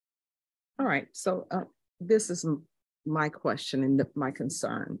All right, so this is my question and my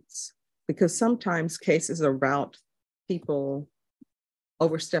concerns, because sometimes cases are about people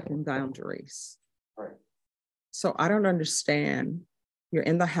overstepping boundaries. Right. So I don't understand. You're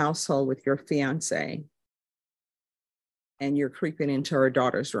in the household with your fiance and you're creeping into her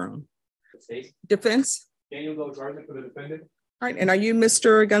daughter's room. Defense? Daniel Go Jarman for the defendant. All right, and are you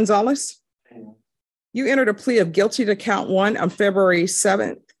Mr. Gonzalez? You entered a plea of guilty to count 1 on February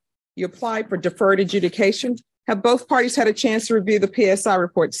 7th. You applied for deferred adjudication. Have both parties had a chance to review the PSI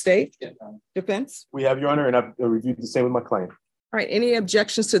report state? Yes. Defense? We have, Your Honor, and I've reviewed the same with my client. All right, any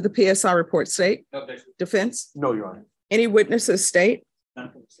objections to the PSI report state? No objection. Defense? No, Your Honor. Any witnesses state?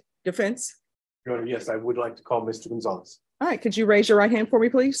 None. Defense? Your Honor, yes, I would like to call Mr. Gonzalez. All right, could you raise your right hand for me,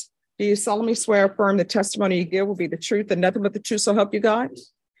 please? Do you solemnly swear or affirm the testimony you give will be the truth and nothing but the truth, so help you God? All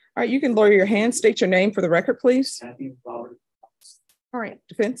right, you can lower your hand, state your name for the record, please. Matthew Robert. All right,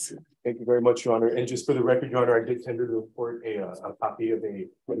 defense. Thank you very much, Your Honor. And just for the record, Your Honor, I did tender to the court a copy of a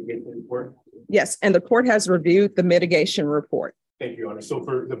mitigation report. Yes, and the court has reviewed the mitigation report. Thank you, Your Honor. So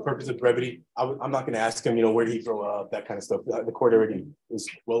for the purpose of brevity, I'm not going to ask him, where did he grow up, that kind of stuff. The court already is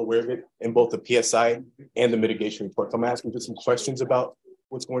well aware of it in both the PSI and the mitigation report. So I'm asking just some questions about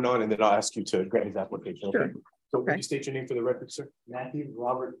what's going on, and then I'll ask you to grant his application. Okay. Sure. So can you state your name for the record, sir? Matthew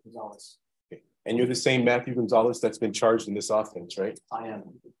Robert Gonzalez. Okay. And you're the same Matthew Gonzalez that's been charged in this offense, right? I am.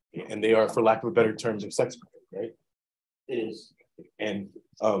 And they are, for lack of a better term, sex offenders, right? It is. And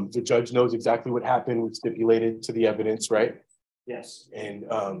the judge knows exactly what happened, was stipulated to the evidence, right? Yes. And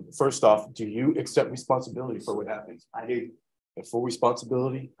first off, do you accept responsibility for what happened? I do. And full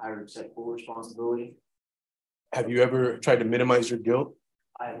responsibility? I accept full responsibility. Have you ever tried to minimize your guilt?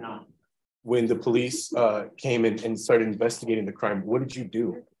 I have not. When the police came in and started investigating the crime, what did you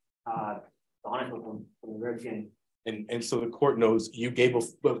do? Honest with them from the very beginning. And so the court knows you gave a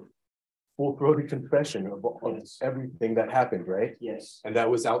full-throated confession of Yes. everything that happened, right? Yes. And that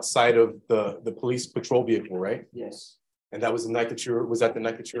was outside of the police patrol vehicle, right? Yes. And that was the night that you were, was that the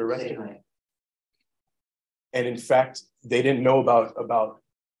night that you were arrested? Same night. And in fact, they didn't know about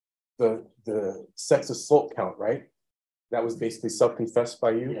the sex assault count, right? That was basically self-confessed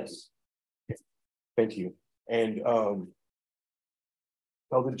by you? Yes. Thank you. And tell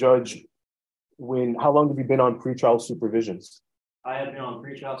the judge, how long have you been on pretrial supervisions? I have been on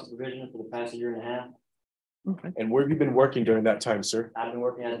pretrial supervision for the past 1.5 years. Okay. And where have you been working during that time, sir? I've been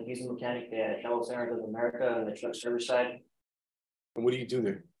working as a diesel mechanic at Shuttle Centers of America on the truck service side. And what do you do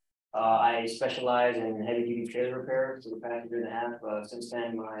there? I specialize in heavy duty trailer repair for the past 1.5 years. Since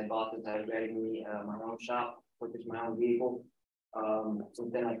then, my bosses have granted me my own shop, purchased my own vehicle.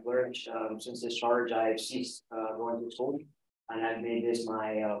 Since then, I flourished. Since this charge, I've ceased going to school, and I've made this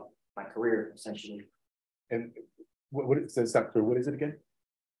my my career essentially. And what it says that for? What is it again?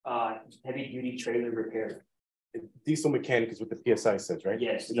 Heavy duty trailer repair. Diesel mechanic is what the PSI says, right?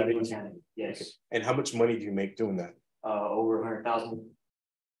 Yes, Is that diesel what you- mechanic. Yes. Okay. And how much money do you make doing that? Over 100,000.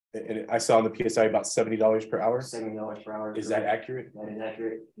 And I saw on the PSI about $70 per hour. $70 per hour. Is that accurate? That is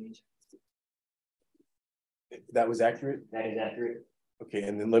accurate. That was accurate? That is accurate. Okay,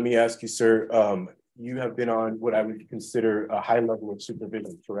 and then let me ask you, sir, you have been on what I would consider a high level of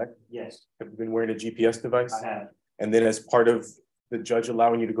supervision, correct? Yes, Have you been wearing a GPS device? I have. And then as part of the judge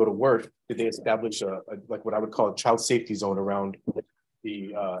allowing you to go to work, did they establish a like what I would call a child safety zone around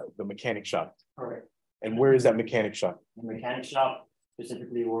the mechanic shop? Correct. And where is that mechanic shop? The mechanic shop,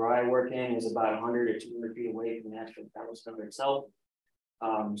 specifically where I work in, is about 100 or 200 feet away from the actual travel center itself.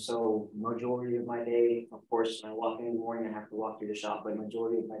 So majority of my day, of course, when I walk in the morning, I have to walk through the shop, but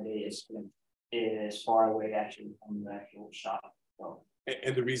majority of my day is far away actually from the actual shop. So.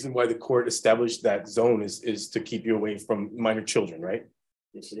 And the reason why the court established that zone is to keep you away from minor children, right?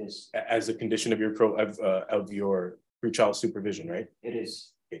 Yes, it is. As a condition of your pretrial supervision, right? It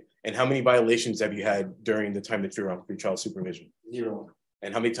is. Okay. And how many violations have you had during the time that you're on pretrial supervision? 0.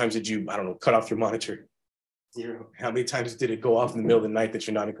 And how many times did you, I don't know, cut off your monitor? 0. How many times did it go off in the middle of the night that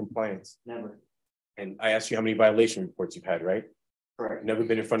you're not in compliance? Never. And I asked you how many violation reports you've had, right? Correct. Never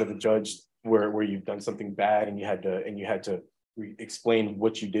been in front of the judge where you've done something bad and you had to explain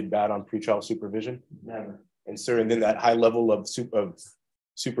what you did bad on pretrial supervision? Never. And sir, and then that high level of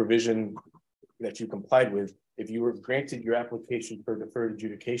supervision that you complied with, if you were granted your application for deferred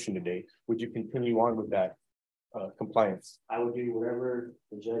adjudication today, would you continue on with that compliance? I would do whatever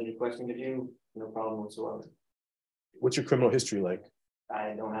the judge requests me to do, no problem whatsoever. What's your criminal history like?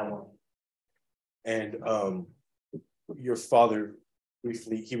 I don't have one. And your father,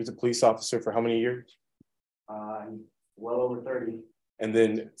 briefly, he was a police officer for how many years? Well over 30. And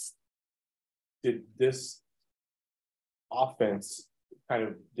then did this offense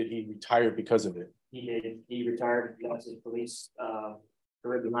did he retire because of it? He did. He retired. That was his police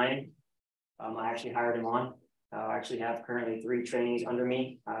career behind. I actually hired him on. I actually have currently 3 trainees under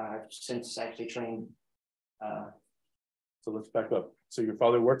me. I've since actually trained. So let's back up. So your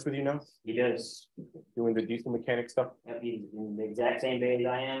father works with you now? He does. Doing the diesel mechanic stuff? Yep, he's in the exact same bay as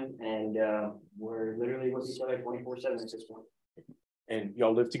I am, and we're literally with each other 24/7 at this point. And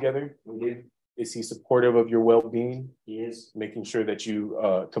y'all live together? We do. Is he supportive of your well-being? He is. Making sure that you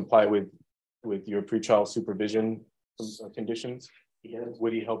comply with your pretrial supervision conditions? He does.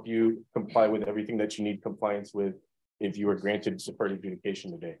 Would he help you comply with everything that you need compliance with if you were granted deferred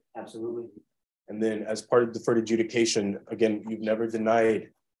adjudication today? Absolutely. And then as part of deferred adjudication, again, you've never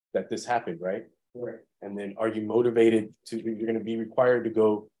denied that this happened, right? Correct. And then are you motivated you're going to be required to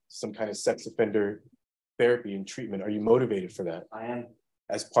go some kind of sex offender therapy and treatment? Are you motivated for that? I am.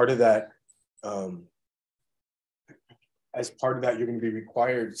 As part of that, you're going to be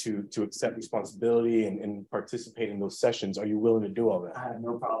required to accept responsibility and participate in those sessions. Are you willing to do all that? I have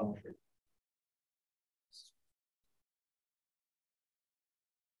no problem with it.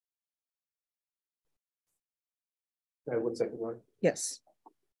 One second, Lauren. Yes.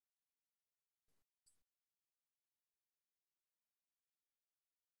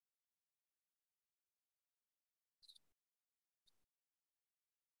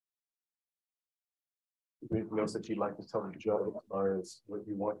 Anything else that you'd like to tell the judge as far as what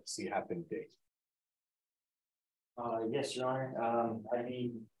you want to see happen today? Yes, Your Honor.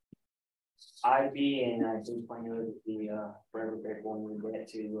 I'd be, and I think I know that the forever grateful when we get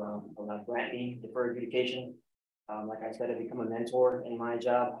to grant me deferred adjudication. Like I said, I've become a mentor in my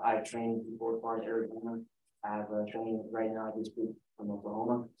job. I've trained people as far as Arizona. I've trained right now, I do speak from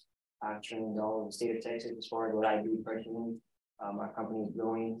Oklahoma. I've trained all of the state of Texas as far as what I do personally. Our company is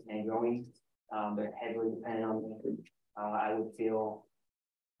growing and growing. They're heavily dependent on me. I would feel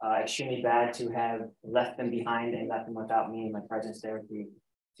extremely bad to have left them behind and left them without me and my presence there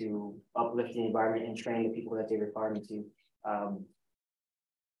to uplift the environment and train the people that they require me to.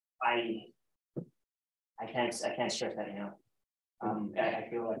 I can't stress that enough. I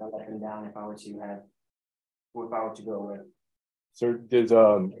feel like I let them down if I were to go away. Sir,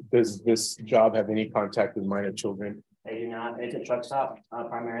 does this job have any contact with minor children? They do not. It's a truck stop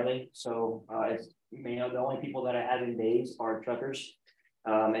primarily. So it's the only people that I have in bays are truckers,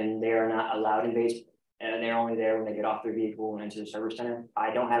 and they are not allowed in bays. And they're only there when they get off their vehicle and into the service center.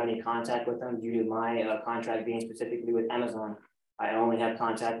 I don't have any contact with them due to my contract being specifically with Amazon. I only have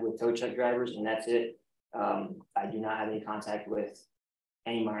contact with tow truck drivers, and that's it. I do not have any contact with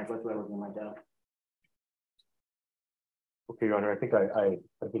any minors whatsoever in my job. Okay, Your Honor, I think I've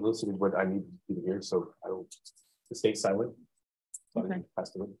elicited what I need to hear, so I will stay silent. Okay.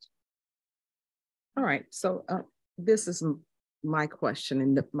 All right, so this is my question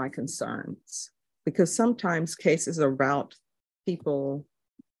and my concerns, because sometimes cases are about people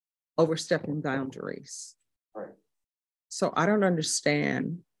overstepping boundaries. Right. So I don't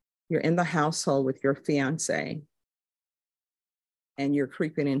understand. You're in the household with your fiance and you're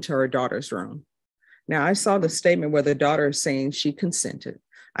creeping into her daughter's room. Now, I saw the statement where the daughter is saying she consented.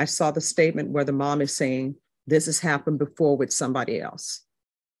 I saw the statement where the mom is saying this has happened before with somebody else.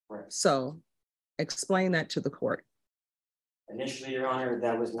 Right. So explain that to the court. Initially, Your Honor,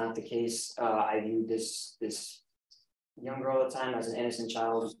 that was not the case. I viewed this young girl at the time as an innocent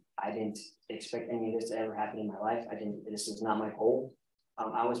child. I didn't expect any of this to ever happen in my life. This is not my goal.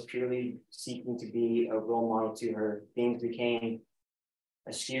 I was purely seeking to be a role model to her. Things became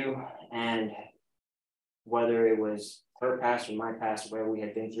askew, and whether it was her past or my past, where we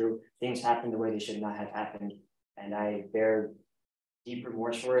had been through, things happened the way they should not have happened. And I bear deep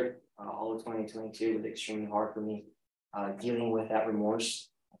remorse for it. All of 2022 was extremely hard for me. Dealing with that remorse.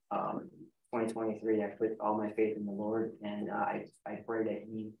 2023, I put all my faith in the Lord, and I pray that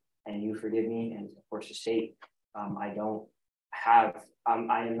He and you forgive me, and of course the state. I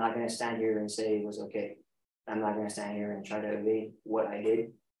am not going to stand here and say it was okay. I'm not going to stand here and try to evade what I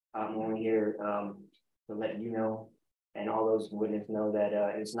did. I'm only here to let you know, and all those witnesses know that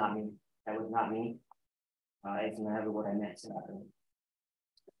it's not me. That was not me. It's never what I meant to happen.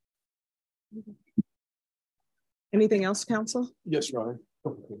 Anything else, counsel? Yes, Your Honor.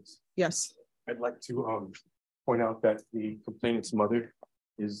 Yes. I'd like to point out that the complainant's mother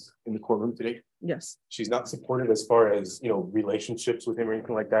is in the courtroom today. Yes. She's not supportive as far as relationships with him or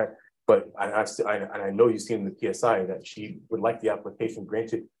anything like that. But I know you see in the PSI that she would like the application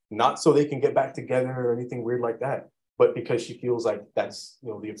granted, not so they can get back together or anything weird like that, but because she feels like that's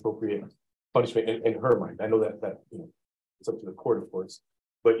the appropriate punishment in her mind. I know that it's up to the court, of course,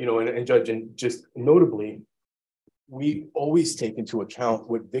 but and Judge, and just notably, we always take into account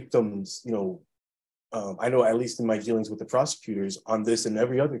what victims, I know at least in my dealings with the prosecutors on this and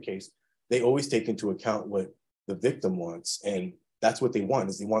every other case, they always take into account what the victim wants. And that's what they want,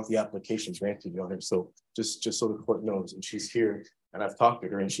 is they want the application granted, Your Honor. So just so the court knows, and she's here and I've talked to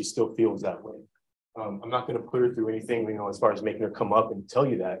her and she still feels that way. I'm not going to put her through anything, as far as making her come up and tell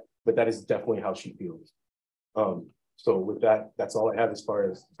you that, but that is definitely how she feels. So with that, that's all I have as far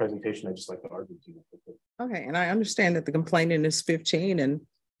as presentation. I just like to argue to you. Okay, and I understand that the complainant is 15 and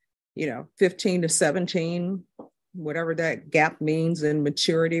 15 to 17, whatever that gap means in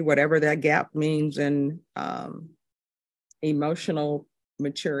maturity, whatever that gap means in emotional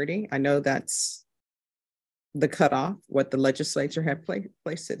maturity. I know that's the cutoff, what the legislature had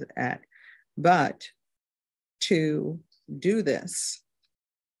placed it at. But to do this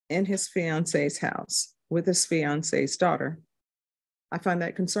in his fiance's house with his fiance's daughter, I find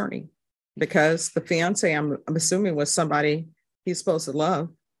that concerning, because the fiance, I'm assuming, was somebody he's supposed to love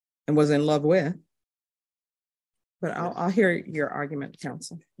and was in love with. But I'll hear your argument,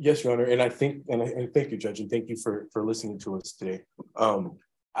 counsel. Yes, Your Honor, and I think, and thank you, Judge, and thank you for listening to us today.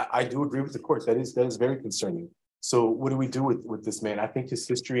 I do agree with the court. That is very concerning. So what do we do with this man? I think his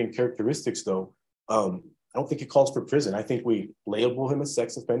history and characteristics, though, I don't think it calls for prison. I think we label him a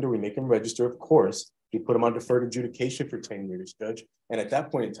sex offender. We make him register, of course. We put him on deferred adjudication for 10 years, Judge. And at that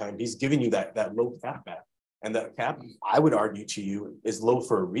point in time, he's giving you that low cap back. And that cap, I would argue to you, is low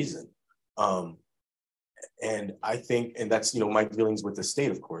for a reason. And I think, and that's, my dealings with the state,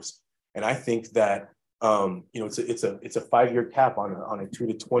 of course. And I think that, it's a 5-year cap on a 2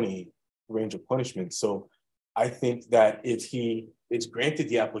 to 20 range of punishment. So I think that if he is granted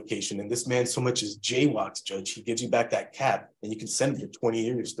the application and this man so much as jaywalks, Judge, he gives you back that cap and you can send him for 20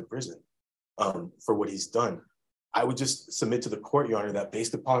 years to prison for what he's done. I would just submit to the court, Your Honor, that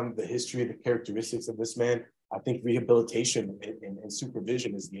based upon the history and the characteristics of this man, I think rehabilitation and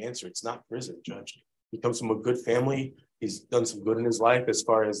supervision is the answer. It's not prison, Judge. He comes from a good family. He's done some good in his life as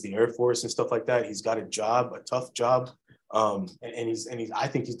far as the Air Force and stuff like that. He's got a job, a tough job. I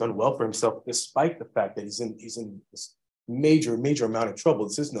think he's done well for himself, despite the fact that he's in this major amount of trouble.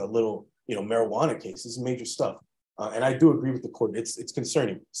 This isn't a little, marijuana case. This is major stuff. And I do agree with the court. It's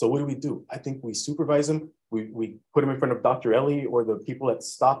concerning. So what do? I think we supervise him. We put him in front of Dr. Ellie or the people that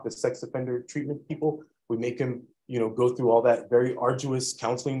stop the sex offender treatment people. We make him, go through all that very arduous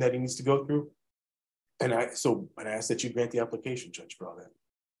counseling that he needs to go through. And I ask that you grant the application, Judge, for all that.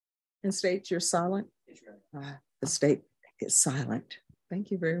 And state, you're silent. The state is silent.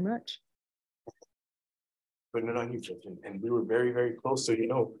 Thank you very much. Putting it on you, Judge, and we were very, very close. So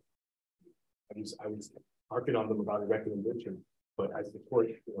I was harping on them about a recommendation, but as the court,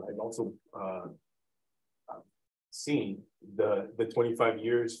 I've also seen the 25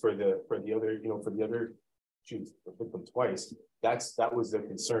 years for the other victim twice. That was their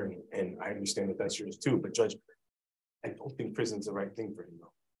concern, and I understand that that's yours too. But Judge, I don't think prison's the right thing for him,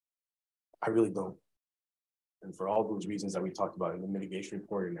 though. I really don't. And for all those reasons that we talked about in the mitigation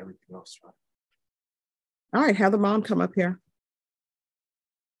report and everything else. All right, have the mom come up here.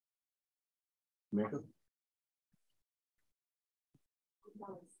 Mr.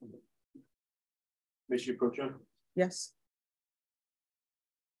 Procha? Yes.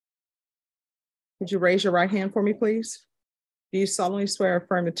 Would you raise your right hand for me, please? Do you solemnly swear or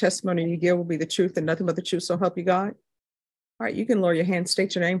affirm the testimony you give will be the truth and nothing but the truth, so help you God? All right, you can lower your hand,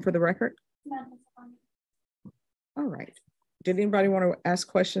 state your name for the record. All right. Did anybody want to ask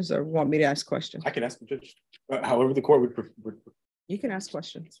questions or want me to ask questions? I can ask the judge. However the court would. You can ask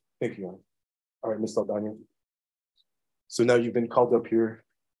questions. Thank you. All right, Ms. Saldana. So now you've been called up here,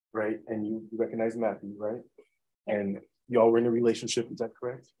 right? And you recognize Matthew, right? And y'all were in a relationship, is that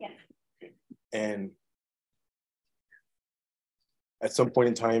correct? Yeah. Okay. And at some point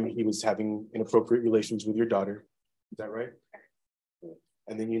in time, he was having inappropriate relations with your daughter. Is that right?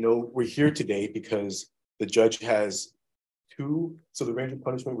 And then, we're here today because the judge has so the range of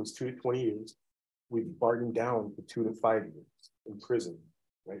punishment was 2 to 20 years. We've bargained down to 2 to 5 years in prison,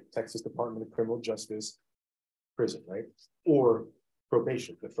 right? Texas Department of Criminal Justice, prison, right? Or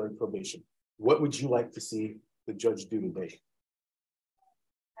probation, deferred probation. What would you like to see the judge do today?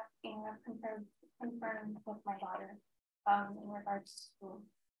 Confirmed with my daughter in regards to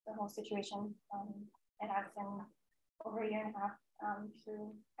the whole situation. It has been over a year and a half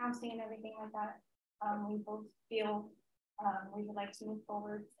through counseling and everything like that. We both feel we would like to move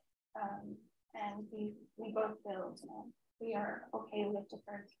forward, and we both feel we are okay with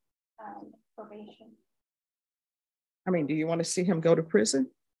deferred probation. I mean, do you want to see him go to prison?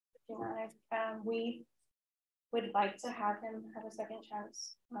 We would like to have him have a second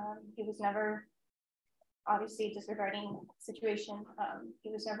chance. He was never obviously disregarding the situation,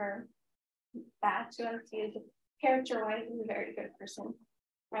 he was never bad to us. He is character-wise, he's a very good person.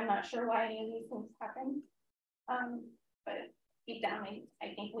 I'm not sure why any of these things happen, but deep down,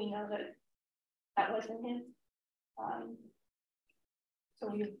 I think we know that that wasn't him. So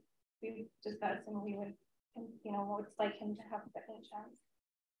we discussed, and we would, you know, what it's like him to have a second chance.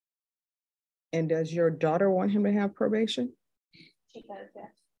 And does your daughter want him to have probation? She does, yes.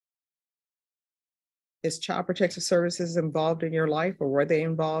 Is Child Protective Services involved in your life, or were they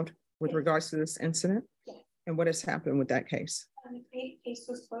involved with regards to this incident? Yes. And what has happened with that case? The case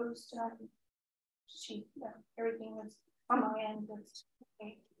was closed. Everything was on my end.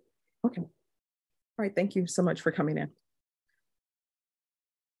 Okay. Okay. All right. Thank you so much for coming in.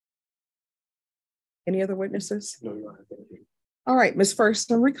 Any other witnesses? No, Your Honor. Thank you. All right, Ms. First,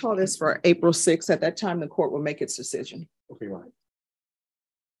 recall this for April 6th. At that time, the court will make its decision. Okay, Your Honor.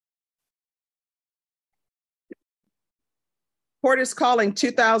 Court is calling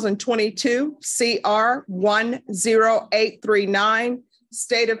 2022 CR 10839,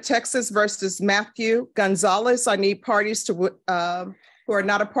 State of Texas versus Matthew Gonzalez. I need parties to who are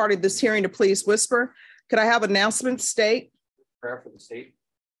not a part of this hearing to please whisper. Could I have announcements, State? Prayer for the state.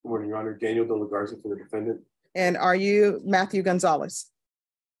 Good morning, Your Honor. Daniel De La Garza for the defendant. And are you Matthew Gonzalez?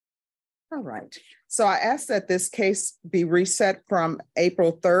 All right. So I asked that this case be reset from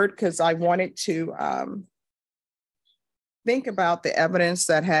April 3rd because I wanted to think about the evidence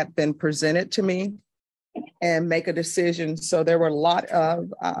that had been presented to me and make a decision. So there were a lot of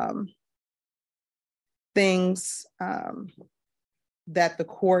things that the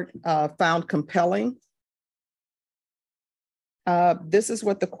court found compelling. This is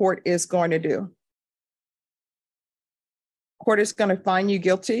what the court is going to do. Court is going to find you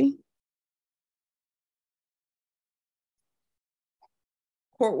guilty.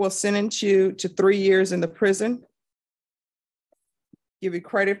 Court will sentence you to 3 years in the prison. Give you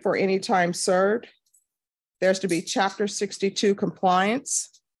credit for any time served. There's to be Chapter 62 compliance.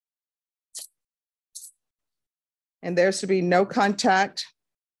 And there's to be no contact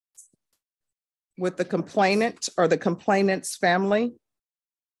with the complainant or the complainant's family.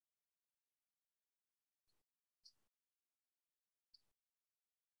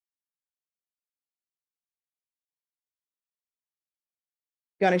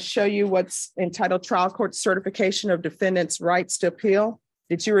 Going to show you what's entitled Trial Court Certification of Defendant's Rights to Appeal.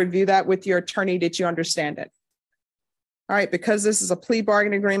 Did you review that with your attorney? Did you understand it? All right, because this is a plea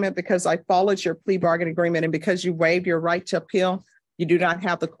bargain agreement, because I followed your plea bargain agreement, and because you waived your right to appeal, you do not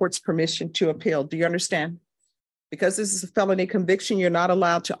have the court's permission to appeal. Do you understand? Because this is a felony conviction, you're not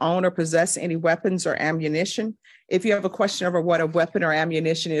allowed to own or possess any weapons or ammunition. If you have a question over what a weapon or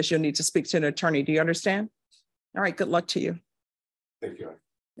ammunition is, you'll need to speak to an attorney. Do you understand? All right, good luck to you. Thank you.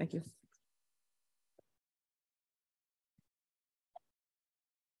 Thank you.